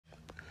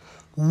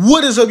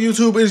What is up,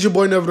 YouTube? It is your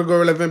boy Never the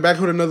Girl 11 back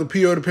with another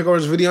PO to Pick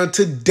Orders video. And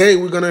today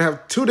we're gonna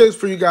have 2 days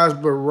for you guys,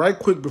 but right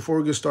quick before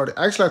we get started.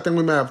 Actually, I think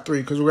we might have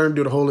 3 because we're gonna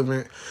do the whole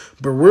event.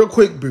 But real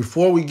quick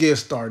before we get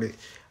started,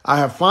 I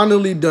have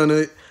finally done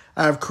it.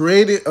 I have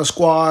created a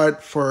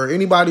squad for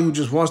anybody who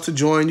just wants to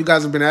join. You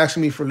guys have been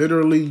asking me for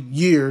literally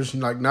years,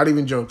 like not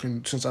even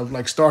joking, since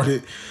I've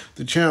started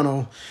the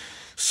channel.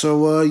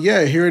 So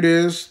yeah, here it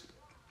is.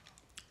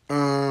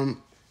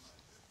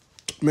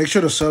 Make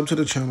sure to sub to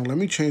the channel. Let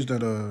me change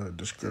that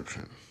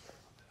description.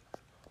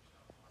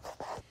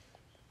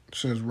 It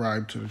says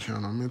ride to the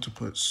channel. I meant to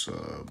put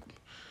sub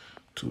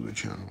to the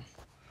channel.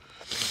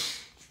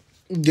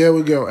 There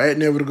we go. At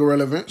Never the Girl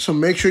Relevant. So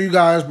make sure you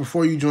guys,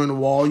 before you join the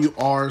wall, you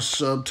are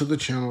sub to the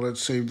channel.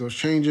 Let's save those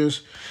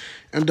changes.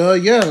 And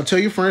yeah, tell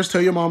your friends,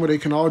 tell your mama, they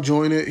can all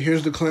join it.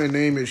 Here's the clan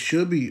name. It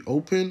should be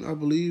open. I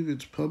believe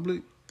it's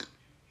public.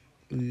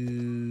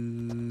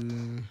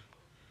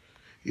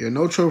 Yeah,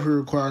 no trophy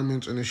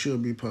requirements, and it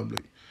should be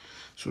public.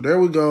 So there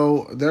we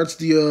go. That's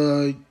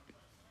the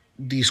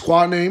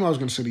squad name. I was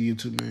gonna say the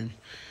YouTube name.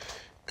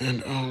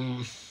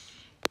 And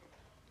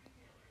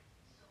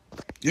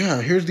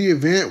yeah, here's the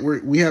event.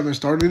 We haven't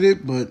started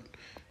it, but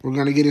we're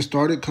gonna get it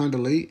started kind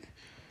of late.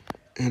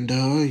 And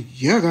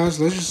yeah, guys,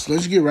 let's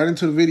just get right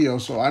into the video.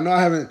 So I know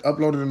I haven't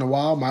uploaded in a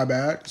while. My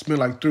bad. It's been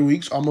like 3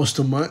 weeks, almost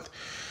a month.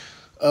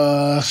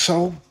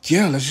 So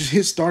yeah, let's just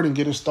hit start and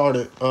get it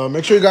started.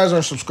 Make sure you guys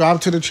are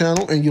subscribed to the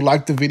channel and you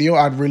like the video.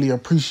 I'd really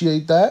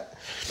appreciate that.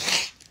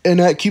 And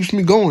that keeps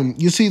me going.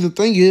 You see, the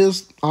thing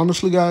is,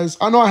 honestly, guys,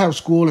 I know I have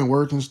school and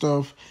work and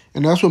stuff,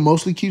 and that's what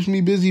mostly keeps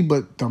me busy.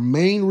 But the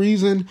main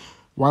reason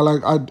why,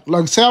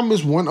 say I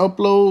miss one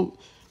upload,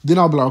 then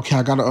I'll be like, okay,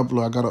 I gotta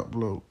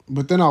upload.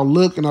 But then I'll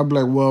look and I'll be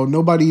like, well,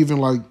 nobody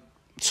even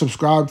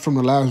subscribed from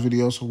the last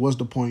video, so what's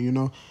the point, you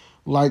know?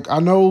 I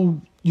know,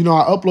 I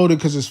upload it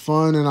because it's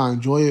fun and I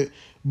enjoy it.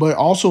 But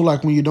also,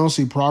 when you don't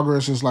see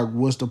progress, it's like,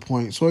 what's the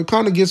point? So it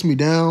kind of gets me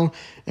down,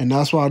 and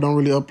that's why I don't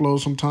really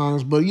upload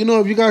sometimes. But,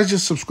 if you guys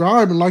just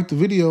subscribe and like the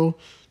video,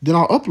 then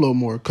I'll upload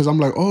more because I'm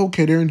like, oh,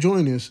 okay, they're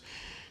enjoying this.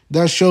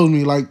 That shows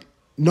me,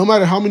 no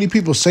matter how many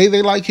people say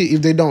they like it,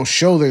 if they don't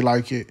show they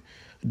like it,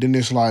 then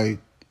it's like,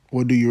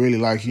 well, do you really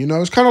like it?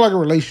 It's kind of like a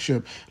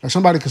relationship.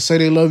 Somebody could say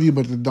they love you,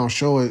 but they don't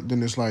show it,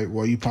 then it's like,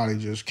 well, you probably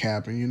just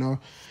capping,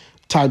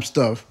 type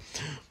stuff.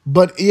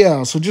 But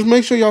yeah, so just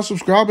make sure y'all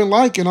subscribe and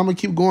like, and I'm going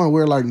to keep going.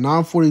 We're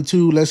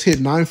 942. Let's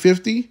hit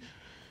 950.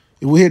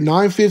 If we hit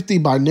 950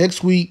 by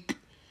next week,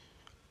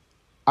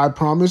 I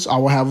promise I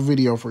will have a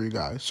video for you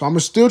guys. So I'm going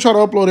to still try to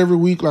upload every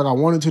week like I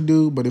wanted to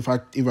do, but if I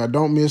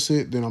don't miss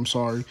it, then I'm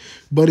sorry.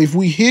 But if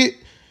we hit,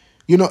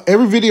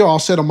 every video I'll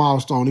set a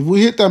milestone. If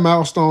we hit that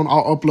milestone,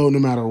 I'll upload no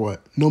matter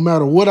what. No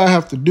matter what I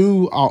have to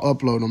do, I'll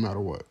upload no matter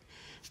what.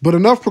 But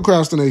enough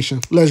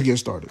procrastination. Let's get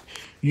started.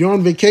 You're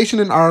on vacation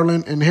in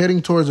Ireland and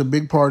heading towards a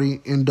big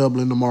party in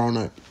Dublin tomorrow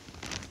night.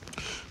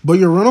 But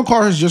your rental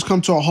car has just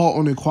come to a halt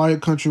on a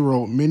quiet country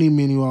road many,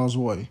 many miles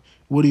away.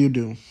 What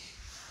do?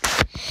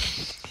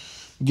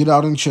 Get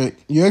out and check.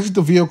 You exit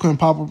the vehicle and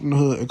pop up in the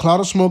hood. A cloud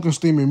of smoke and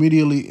steam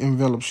immediately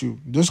envelops you.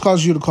 This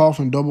causes you to cough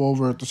and double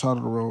over at the side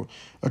of the road.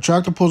 A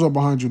tractor pulls up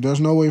behind you.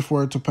 There's no way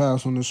for it to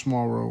pass on this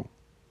small road.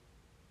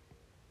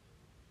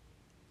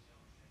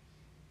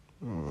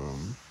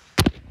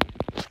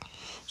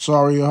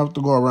 Sorry, you'll have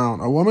to go around.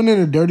 A woman in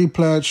a dirty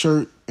plaid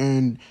shirt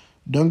and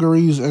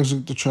dungarees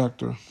exit the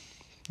tractor.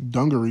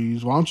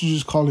 Dungarees? Why don't you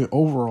just call it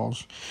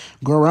overalls?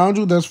 Go around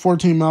you? That's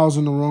 14 miles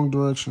in the wrong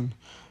direction.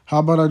 How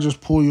about I just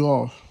pull you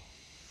off?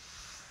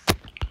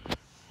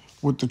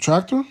 With the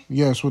tractor?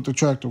 Yes, with the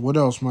tractor. What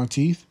else, my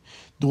teeth?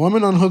 The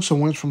woman unhooks a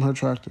winch from her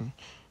tractor.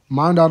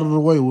 Mind out of the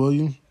way, will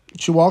you?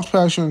 She walks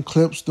past you and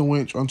clips the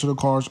winch onto the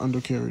car's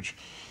undercarriage.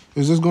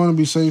 Is this going to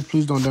be safe?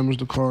 Please don't damage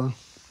the car.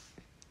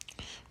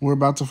 We're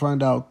about to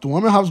find out. The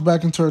woman hops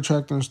back into her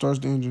tractor and starts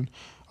the engine.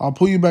 I'll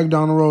pull you back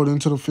down the road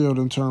into the field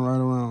and turn right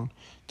around.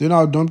 Then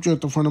I'll dump you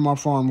at the front of my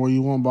farm where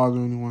you won't bother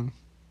anyone.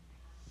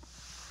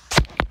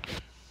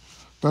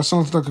 That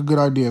sounds like a good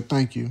idea.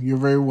 Thank you. You're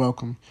very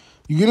welcome.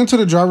 You get into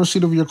the driver's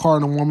seat of your car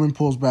and the woman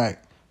pulls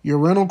back. Your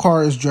rental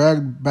car is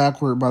dragged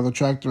backward by the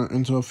tractor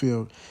into a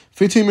field.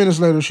 15 minutes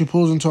later, she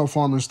pulls into a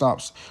farm and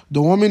stops.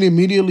 The woman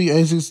immediately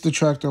exits the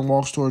tractor and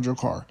walks towards your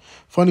car.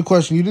 Funny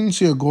question, you didn't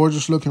see a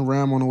gorgeous-looking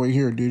ram on the way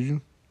here, did you?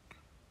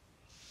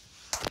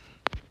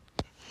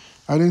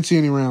 I didn't see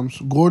any rams,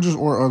 gorgeous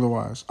or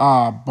otherwise.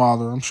 Ah,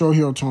 bother. I'm sure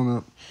he'll tone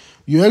up.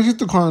 You exit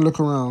the car and look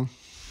around.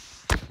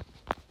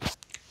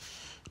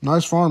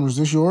 Nice farm. Is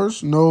this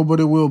yours? No,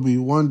 but it will be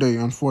one day,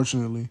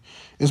 unfortunately.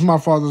 It's my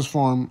father's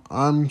farm.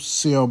 I'm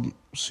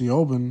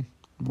Siobhan,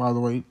 by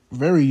the way.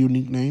 Very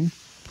unique name.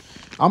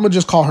 I'm going to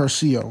just call her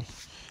Sio.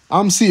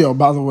 I'm Sio,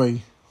 by the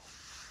way.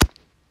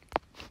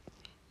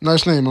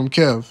 Nice name. I'm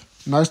Kev.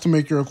 Nice to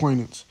make your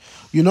acquaintance.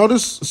 You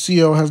notice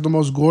Sio has the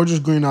most gorgeous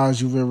green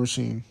eyes you've ever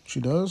seen. She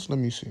does? Let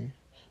me see.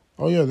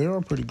 Oh, yeah, they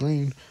are pretty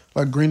green.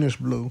 Like greenish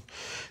blue.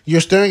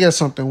 You're staring at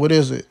something. What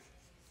is it?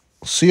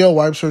 Sio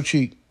wipes her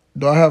cheek.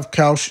 Do I have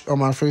couch on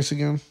my face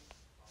again?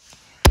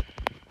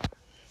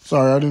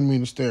 Sorry, I didn't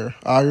mean to stare.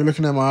 You're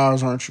looking at my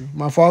eyes, aren't you?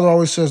 My father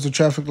always says the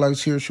traffic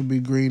lights here should be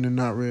green and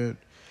not red.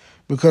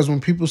 Because when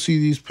people see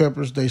these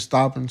peppers, they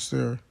stop and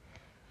stare.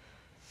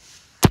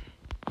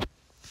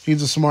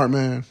 He's a smart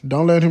man.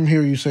 Don't let him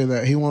hear you say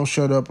that. He won't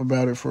shut up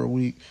about it for a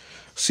week.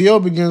 CO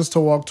begins to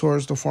walk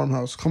towards the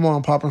farmhouse. Come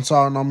on, pop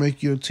inside and I'll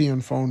make you a tea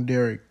and phone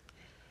Derek.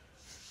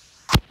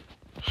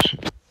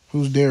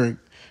 Who's Derek?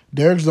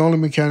 Derek's the only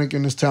mechanic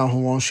in this town who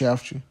won't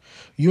shaft you.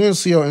 You and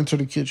CO enter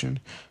the kitchen.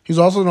 He's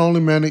also the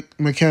only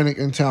mechanic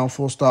in town,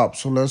 full stop,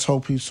 so let's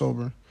hope he's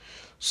sober.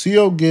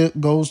 CO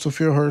goes to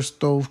fill her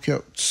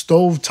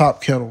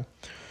stove-top kettle.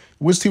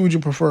 Which tea would you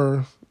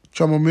prefer?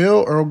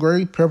 Chamomile, Earl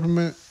Grey,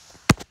 peppermint?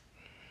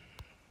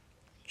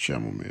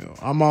 Chamomile.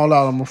 I'm all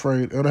out, I'm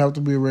afraid. It'll have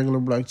to be a regular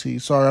black tea.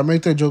 Sorry, I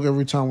make that joke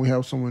every time we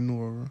have someone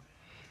new over.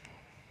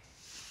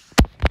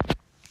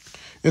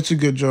 It's a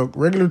good joke.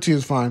 Regular tea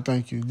is fine,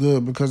 thank you.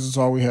 Good, because it's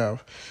all we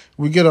have.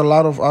 We get a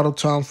lot of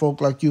out-of-town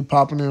folk like you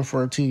popping in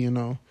for a tea, you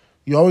know.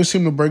 You always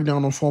seem to break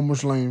down on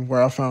Fulmer's Lane,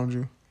 where I found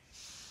you.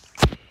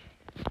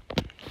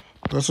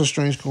 That's a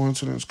strange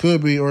coincidence.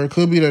 Could be, or it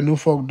could be that new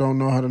folk don't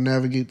know how to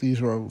navigate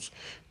these roads.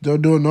 They'll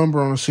do a number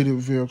on a seated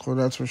vehicle,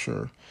 that's for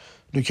sure.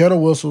 The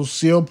kettle whistles.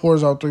 CO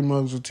pours out 3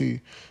 mugs of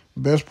tea.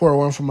 Best pour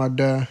one for my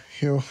dad.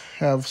 He'll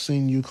have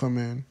seen you come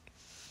in.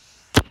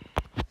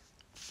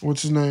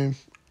 What's his name?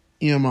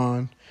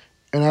 Iman.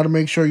 And I to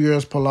make sure you're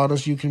as polite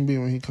as you can be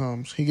when he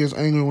comes. He gets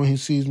angry when he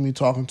sees me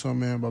talking to a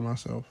man by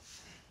myself.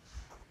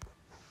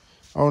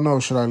 Oh no,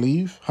 should I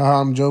leave?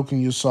 Haha, I'm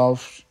joking, you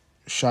soft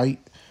shite.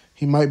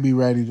 He might be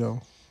ratty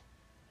though.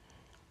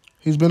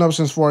 He's been up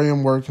since 4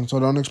 a.m. working, so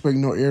don't expect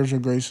no airs or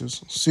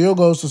graces. CO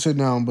goes to sit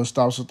down, but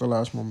stops at the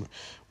last moment.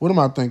 What am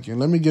I thinking?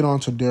 Let me get on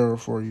to Dara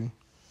for you.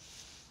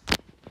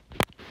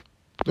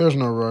 There's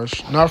no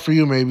rush. Not for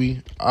you,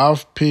 maybe.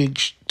 I've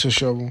pigged to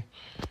shovel.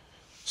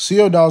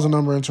 CO dials a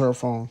number into her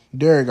phone.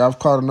 Derek, I've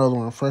caught another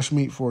one. Fresh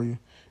meat for you.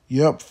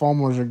 Yep,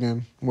 Fulmer's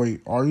again. Wait,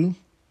 are you?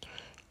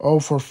 Oh,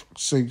 for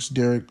 6,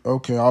 Derek.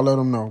 Okay, I'll let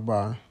him know.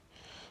 Bye.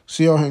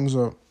 CO hangs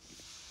up.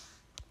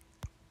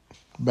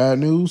 Bad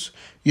news?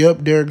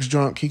 Yep, Derek's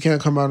drunk. He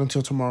can't come out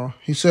until tomorrow.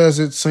 He says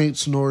it's Saint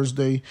Snore's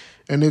Day,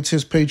 and it's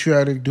his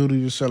patriotic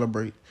duty to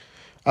celebrate.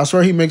 I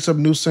swear he makes up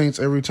new saints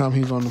every time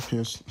he's on the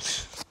piss.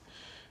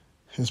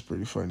 It's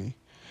pretty funny.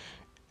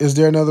 Is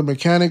there another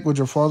mechanic? Would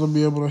your father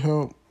be able to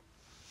help?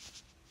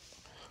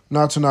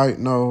 Not tonight,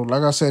 no.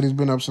 Like I said, he's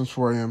been up since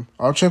 4 a.m.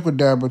 I'll check with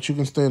Dad, but you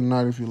can stay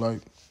tonight if you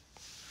like.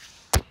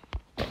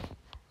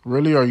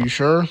 Really? Are you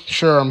sure?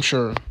 Sure, I'm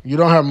sure. You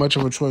don't have much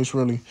of a choice,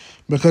 really,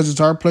 because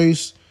it's our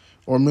place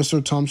or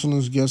Mr.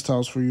 Thompson's guest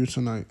house for you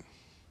tonight.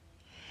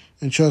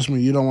 And trust me,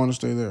 you don't want to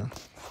stay there.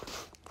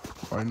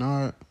 Why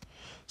not?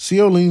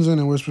 CO leans in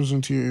and whispers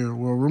into your ear.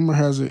 Well, rumor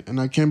has it, and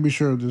I can't be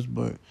sure of this,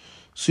 but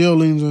CO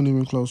leans in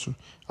even closer.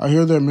 I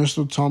hear that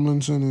Mr.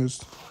 Tomlinson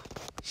is...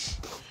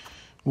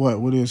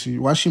 What is he?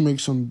 Why she make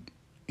some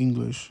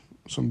English?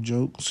 Some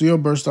joke? CO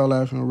bursts out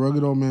laughing. A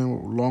rugged old man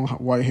with long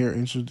white hair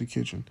enters the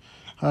kitchen.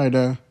 Hi,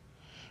 Dad.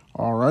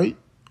 All right.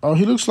 Oh,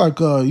 he looks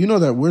like, you know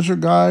that wizard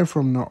guy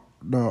from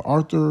the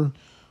Arthur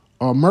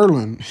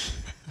Merlin.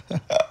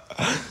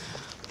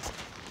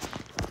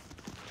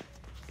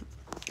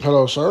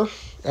 Hello, sir.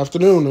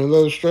 Afternoon.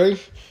 Another stray?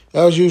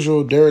 As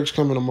usual, Derek's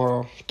coming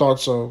tomorrow. Thought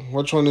so.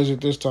 Which one is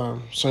it this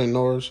time? St.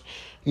 Nora's.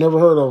 Never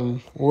heard of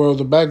him. Well,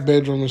 the back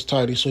bedroom is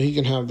tidy, so he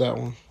can have that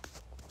one.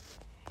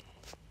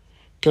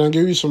 Can I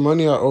give you some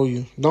money? I owe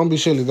you. Don't be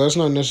silly. That's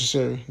not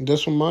necessary.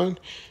 This one mine?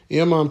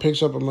 Iman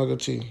picks up a mug of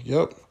tea.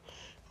 Yep.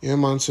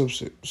 Iman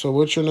sips it. So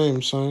what's your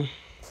name, son?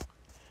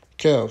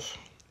 Kev.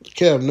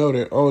 Kev,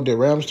 noted. Oh, did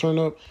Rams turn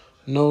up?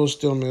 No,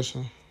 still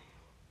missing.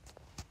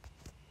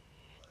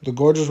 The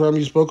gorgeous Ram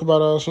you spoke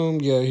about, I assume?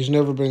 Yeah, he's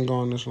never been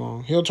gone this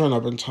long. He'll turn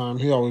up in time.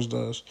 He always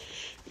does.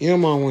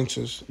 Iman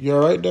winters. You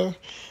all right, Dad?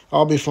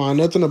 I'll be fine.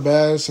 Nothing to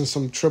bad since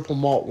some triple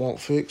malt won't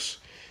fix.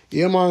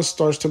 Iman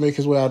starts to make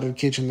his way out of the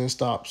kitchen and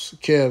stops.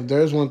 Kev,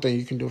 there's one thing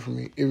you can do for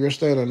me. If you're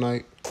staying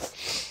tonight.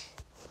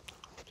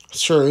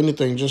 Sure,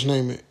 anything. Just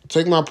name it.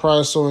 Take my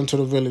prize soul into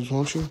the village,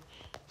 won't you?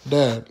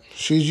 Dad,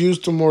 she's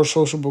used to more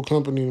sociable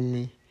company than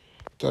me.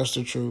 That's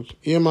the truth.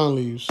 Iman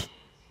leaves.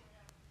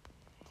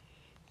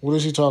 What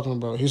is he talking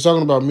about? He's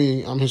talking about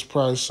me. I'm his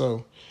prize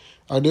soul.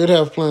 I did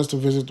have plans to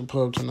visit the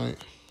pub tonight.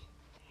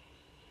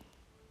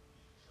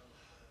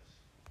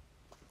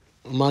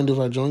 Mind if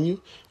I join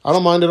you? I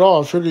don't mind at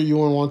all. I figured you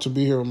wouldn't want to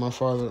be here with my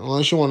father.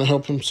 Unless you want to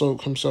help him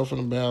soak himself in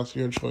a bath.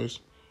 Your choice.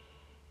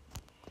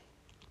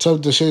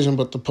 Tough decision,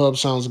 but the pub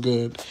sounds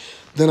good.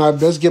 Then I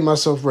best get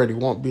myself ready.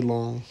 Won't be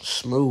long.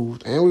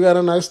 Smooth. And we got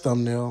a nice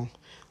thumbnail.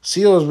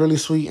 CO is really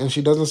sweet, and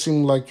she doesn't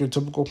seem like your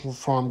typical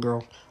farm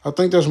girl. I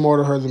think there's more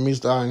to her than meets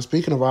the eye. And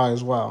speaking of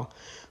eyes, wow.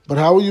 But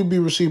how will you be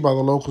received by the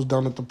locals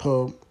down at the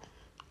pub?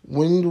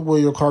 When will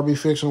your car be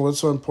fixed, and what's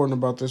so important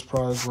about this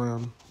prize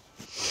round?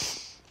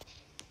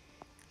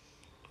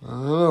 I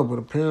don't know, but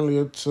apparently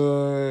it's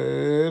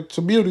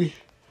a beauty.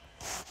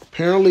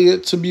 Apparently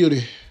it's a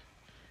beauty.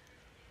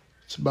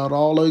 It's about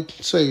all I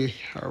can say,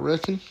 I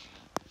reckon.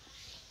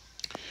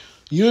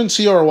 You and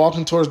CO are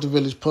walking towards the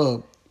village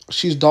pub.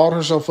 She's dolled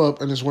herself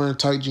up and is wearing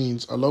tight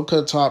jeans, a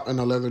low-cut top, and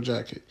a leather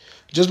jacket.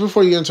 Just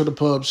before you enter the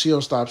pub, CO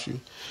stops you.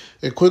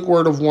 A quick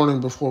word of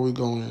warning before we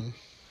go in.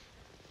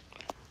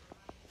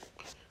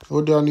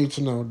 What do I need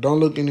to know? Don't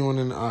look anyone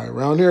in the eye.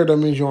 Around here, that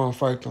means you want to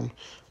fight them.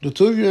 The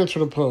two of you enter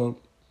the pub.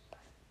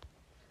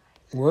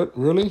 What?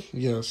 Really?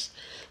 Yes.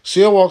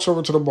 CO walks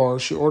over to the bar.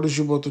 She orders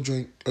you both a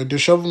drink. A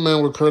disheveled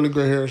man with curly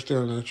gray hair is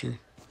staring at you.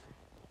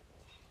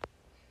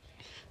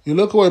 You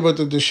look away, but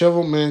the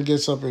disheveled man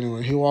gets up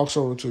anyway. He walks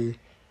over to you.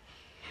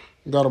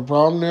 Got a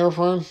problem there,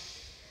 friend?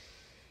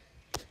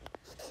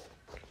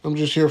 I'm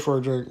just here for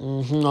a drink.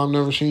 I've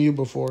never seen you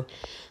before.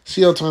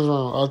 CO turns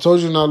around. I told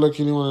you not to look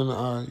anyone in the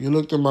eye. You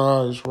looked in my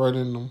eyes, right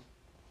in them.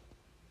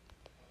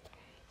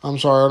 I'm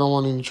sorry, I don't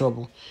want any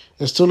trouble.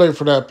 It's too late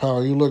for that,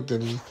 pal. You looked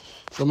at me.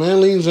 The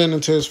man leans in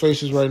until his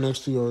face is right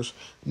next to yours.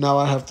 Now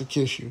I have to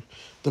kiss you.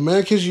 The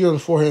man kisses you on the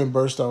forehead and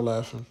bursts out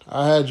laughing.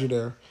 I had you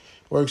there.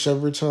 Works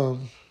every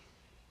time.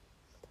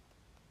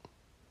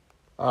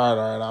 All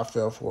right, I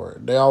fell for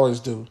it. They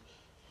always do.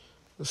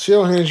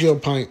 CO hands you a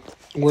pint.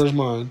 Where's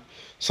mine?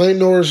 St.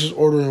 Norris is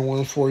ordering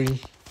one for you.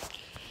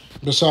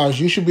 Besides,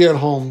 you should be at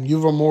home.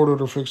 You've a mortar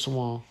to fix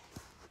tomorrow.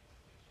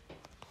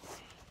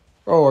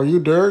 Oh, are you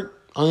Derek?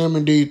 I am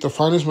indeed the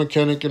finest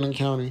mechanic in the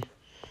county.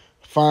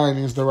 Fine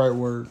is the right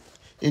word.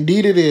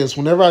 Indeed it is.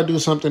 Whenever I do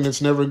something,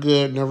 it's never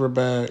good, never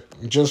bad,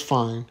 just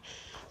fine.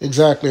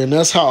 Exactly, and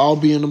that's how I'll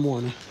be in the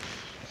morning.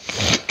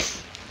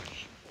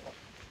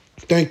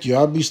 Thank you.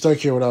 I'll be stuck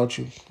here without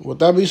you. Would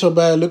that be so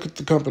bad? Look at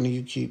the company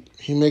you keep.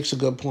 He makes a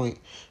good point.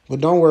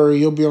 But don't worry,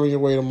 you'll be on your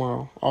way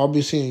tomorrow. I'll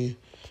be seeing you.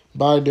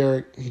 Bye,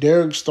 Derek.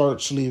 Derek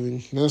starts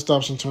leaving, then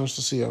stops and turns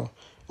to CO.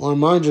 Oh,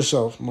 mind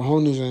yourself.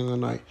 Mahoney's in the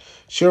night.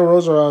 Cheryl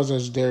rolls her eyes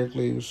as Derek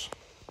leaves.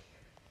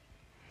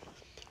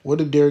 What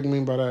did Derek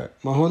mean by that?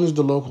 Mahoney's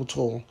the local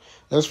toll.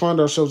 Let's find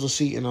ourselves a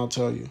seat and I'll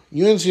tell you.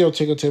 You and CO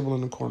take a table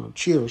in the corner.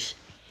 Cheers.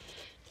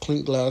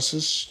 Clink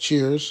glasses.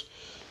 Cheers.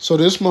 So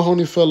this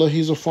Mahoney fella,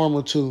 he's a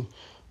farmer too.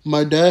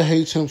 My dad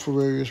hates him for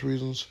various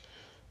reasons.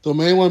 The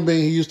main one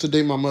being he used to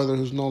date my mother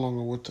who's no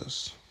longer with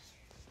us.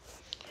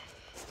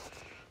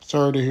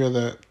 Sorry to hear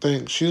that.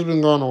 Thanks. She's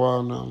been gone a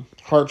while now.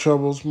 Heart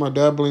troubles. My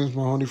dad blames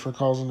Mahoney for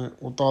causing it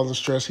with all the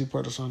stress he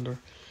put us under.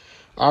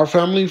 Our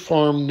family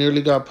farm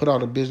nearly got put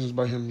out of business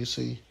by him, you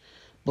see.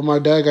 But my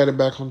dad got it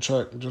back on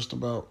track, just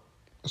about.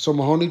 So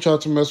Mahoney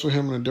tried to mess with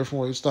him in a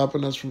different way,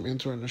 stopping us from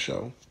entering the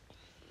show.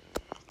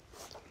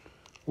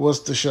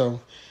 What's the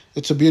show?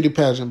 It's a beauty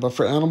pageant, but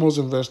for animals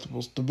and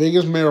vegetables. The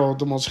biggest male,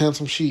 the most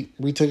handsome sheep.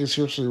 We take it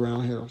seriously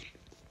around here.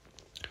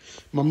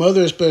 My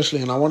mother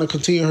especially, and I want to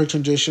continue her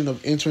tradition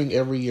of entering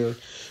every year.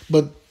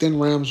 But then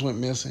Rams went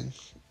missing.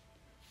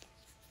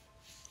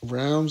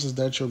 Rams? Is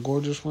that your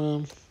gorgeous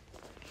ram?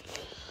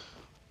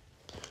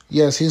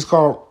 Yes, he's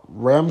called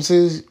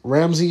Ramses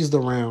the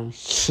Ram.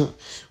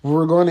 We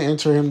were going to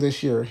enter him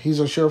this year. He's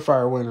a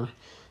surefire winner.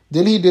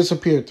 Then he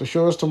disappeared. The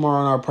show is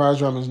tomorrow and our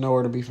prize ram is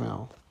nowhere to be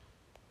found.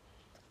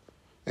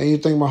 And you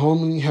think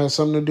Mahoney has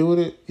something to do with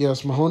it?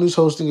 Yes, Mahoney's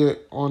hosting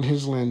it on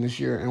his land this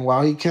year. And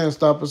while he can't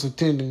stop us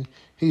attending,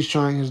 he's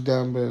trying his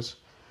damn best.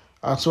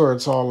 I swear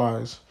it's all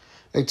lies.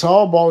 A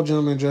tall, bald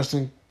gentleman dressed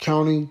in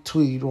county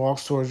tweed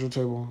walks towards your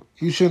table.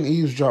 You shouldn't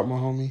eavesdrop,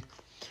 Mahoney.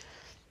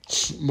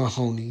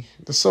 Mahoney.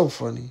 That's so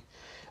funny.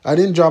 I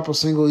didn't drop a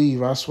single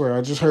Eve, I swear.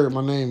 I just heard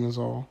my name is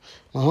all.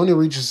 Mahoney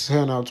reaches his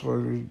hand out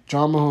toward you.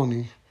 John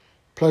Mahoney.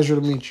 Pleasure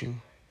to meet you.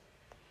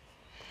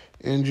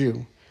 And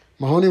you.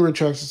 Mahoney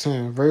retracts his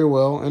hand. Very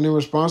well. And in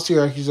response to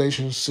your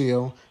accusations,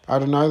 CO, I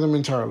deny them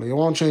entirely. It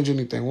won't change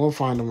anything. We'll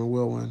find them and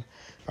we'll win.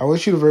 I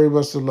wish you the very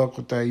best of luck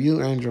with that,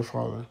 you and your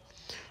father.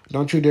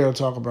 Don't you dare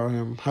talk about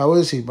him. How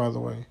is he, by the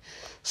way?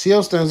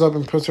 CO stands up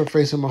and puts her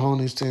face in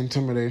Mahoney's to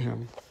intimidate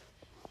him.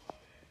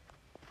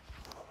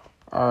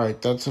 All right,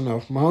 that's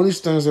enough. Mahoney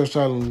stands there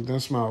silently, then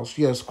smiles.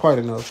 Yes, quite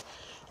enough.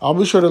 I'll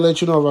be sure to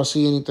let you know if I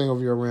see anything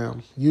of your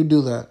ram. You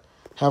do that.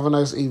 Have a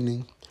nice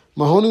evening.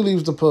 Mahoney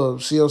leaves the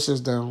pub. CO sits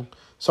down.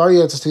 Sorry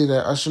you had to see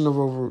that. I shouldn't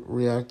have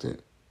overreacted.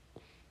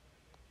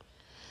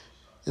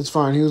 It's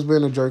fine. He was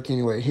being a jerk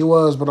anyway. He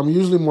was, but I'm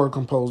usually more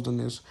composed than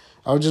this.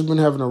 I've just been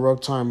having a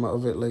rough time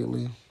of it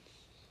lately.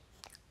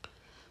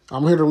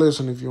 I'm here to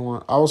listen if you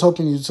want. I was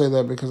hoping you'd say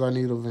that because I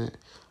need a vent.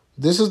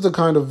 This is the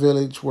kind of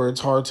village where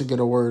it's hard to get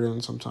a word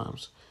in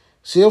sometimes.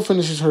 CO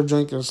finishes her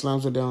drink and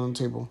slams it down on the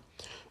table.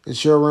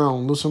 It's your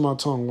round. Loosen my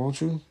tongue,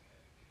 won't you?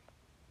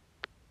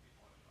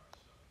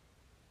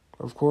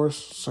 Of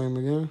course. Same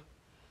again.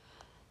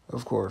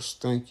 Of course.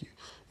 Thank you.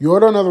 You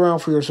order another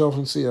round for yourself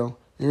and CO.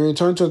 And you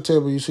return to the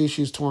table, you see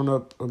she's torn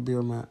up a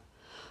beer mat.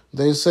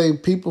 They say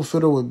people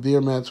fiddle with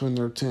beer mats when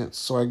they're tense,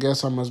 so I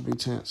guess I must be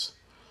tense.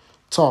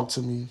 Talk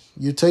to me.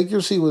 You take your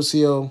seat with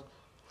CO,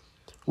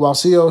 while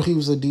CO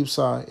heaves a deep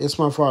sigh. It's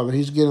my father.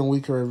 He's getting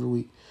weaker every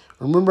week.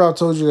 Remember I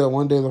told you that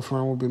one day the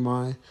farm will be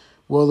mine?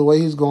 Well, the way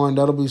he's going,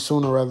 that'll be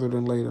sooner rather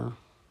than later.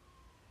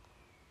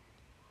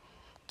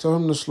 Tell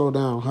him to slow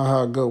down.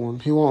 Haha, good one.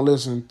 He won't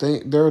listen.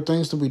 There are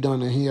things to be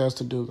done and he has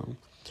to do them.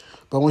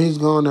 But when he's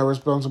gone, that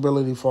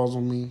responsibility falls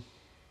on me.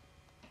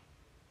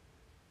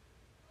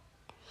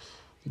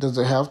 Does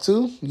it have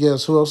to?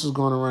 Yes, who else is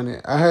going to run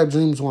it? I had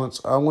dreams once.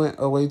 I went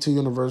away to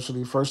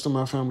university, first in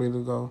my family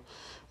to go.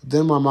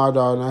 Then my mom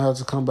died and I had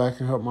to come back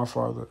and help my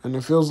father. And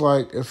it feels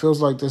like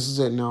this is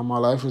it now. My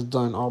life is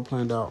done, all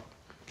planned out.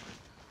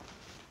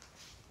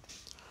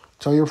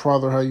 Tell your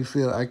father how you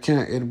feel. I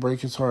can't. It'd break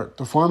his heart.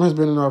 The farm has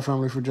been in our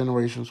family for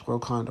generations. Well,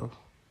 kind of.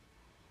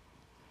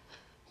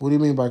 What do you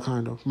mean by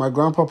kind of? My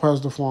grandpa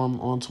passed the farm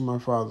on to my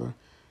father,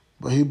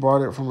 but he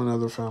bought it from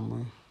another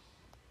family.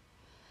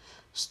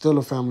 Still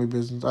a family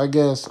business. I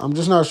guess. I'm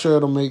just not sure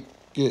it'll make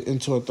it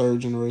into a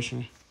third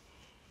generation.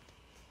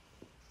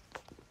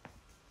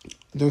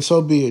 Then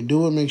so be it. Do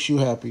what makes you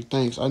happy.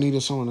 Thanks. I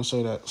needed someone to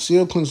say that.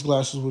 Seal clinks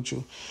glasses with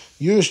you.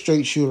 You're a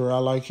straight shooter. I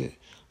like it.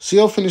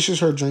 Seal finishes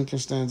her drink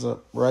and stands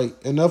up. Right.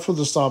 Enough of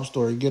the sob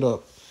story. Get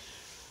up.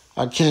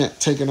 I can't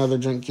take another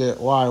drink yet.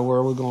 Why? Where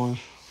are we going?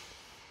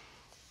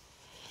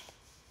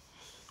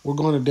 We're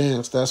going to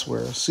dance. That's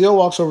where. Seal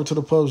walks over to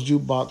the pub's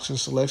jukebox and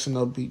selects an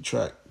upbeat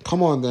track.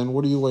 Come on, then.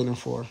 What are you waiting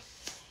for?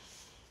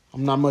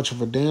 I'm not much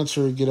of a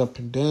dancer. Get up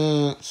and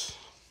dance.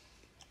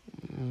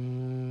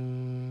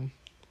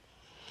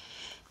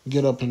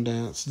 Get up and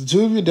dance. The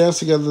two of you dance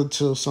together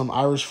to some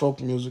Irish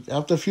folk music.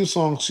 After a few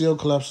songs, Seal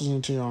collapses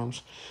into your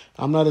arms.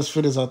 I'm not as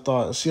fit as I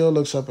thought. Seal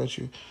looks up at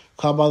you.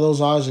 Caught by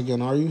those eyes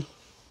again, are you?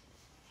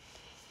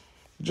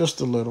 Just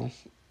a little.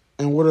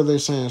 And what are they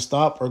saying?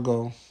 Stop or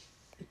go?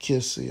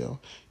 Kiss Seal.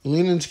 You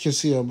lean in to kiss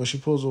Seal, but she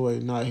pulls away.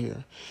 Not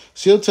here.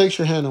 Seal takes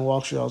your hand and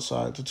walks you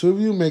outside. The two of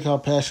you make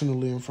out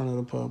passionately in front of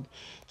the pub.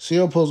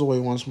 Seal pulls away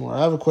once more.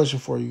 I have a question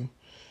for you.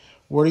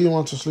 Where do you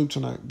want to sleep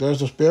tonight?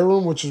 There's the spare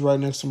room, which is right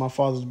next to my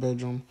father's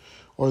bedroom.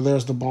 Or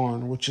there's the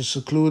barn, which is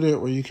secluded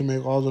where you can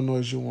make all the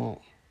noise you want.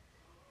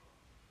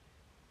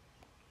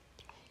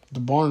 The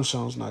barn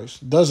sounds nice.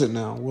 Does it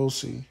now? We'll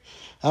see.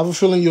 I have a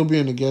feeling you'll be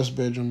in the guest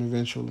bedroom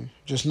eventually.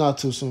 Just not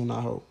too soon, I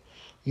hope.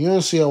 You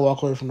and Seal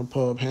walk away from the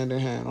pub hand in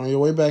hand. On your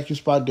way back, you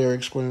spot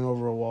Derek squinting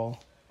over a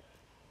wall.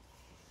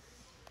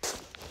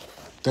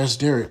 That's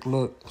Derek.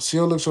 Look.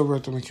 Seal looks over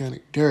at the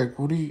mechanic. Derek,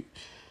 what are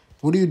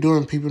you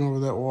doing peeping over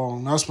that wall?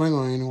 Not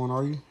strangling anyone,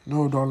 are you?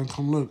 No, darling,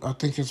 come look. I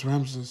think it's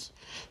Ramses.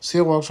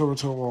 Seal walks over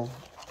to the wall.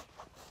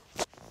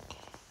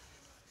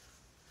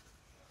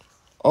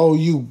 Oh,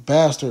 you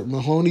bastard.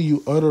 Mahoney,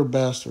 you utter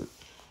bastard.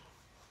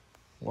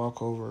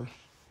 Walk over.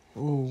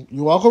 Ooh.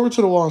 You walk over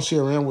to the wall and see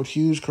a ram with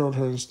huge curled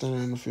hair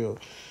standing in the field.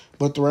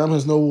 But the ram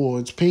has no wool.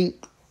 Its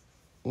pink,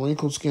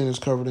 wrinkled skin is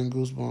covered in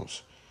goosebumps.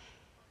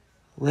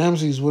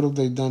 Ramses, what have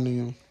they done to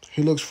you?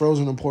 He looks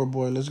frozen and poor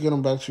boy. Let's get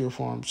him back to your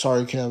farm.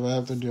 Sorry, Cav, I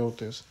have to deal with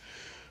this.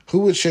 Who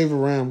would shave a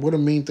ram? What a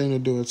mean thing to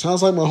do. It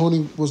sounds like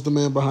Mahoney was the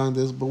man behind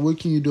this, but what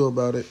can you do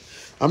about it?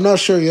 I'm not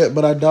sure yet,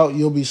 but I doubt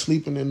you'll be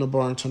sleeping in the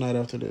barn tonight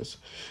after this.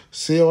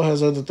 Seal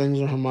has other things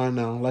on her mind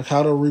now, like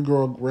how to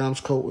regrow a ram's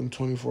coat in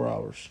 24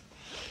 hours.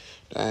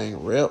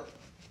 Dang, rip.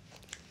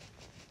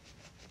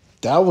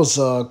 That was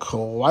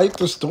quite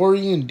the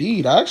story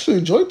indeed. I actually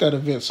enjoyed that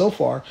event so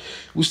far.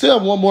 We still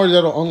have one more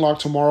that'll unlock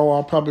tomorrow.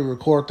 I'll probably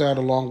record that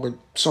along with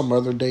some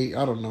other date.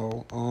 I don't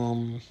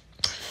know.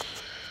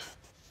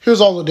 Here's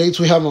all the dates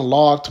we have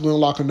unlocked. We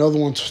unlock another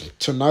one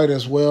tonight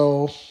as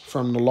well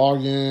from the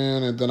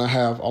login. And then I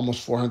have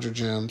almost 400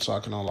 gems, so I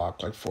can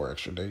unlock like 4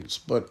 extra dates.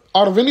 But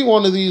out of any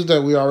one of these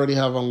that we already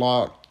have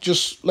unlocked,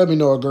 just let me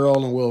know a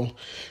girl and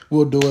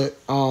we'll do it.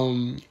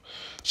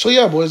 So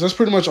yeah, boys, that's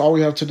pretty much all we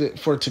have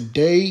for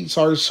today.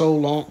 Sorry so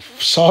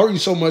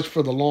much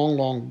for the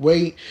long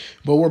wait.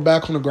 But we're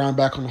back on the grind,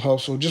 back on the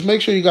hustle. Just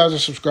make sure you guys are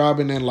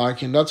subscribing and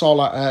liking. That's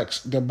all I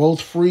ask. They're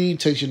both free.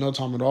 It takes you no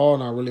time at all,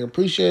 and I really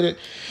appreciate it.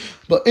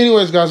 But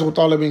anyways, guys, with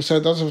all that being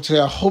said, that's it for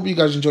today. I hope you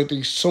guys enjoyed. Thank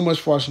you so much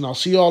for watching. I'll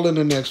see you all in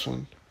the next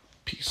one.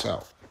 Peace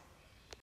out.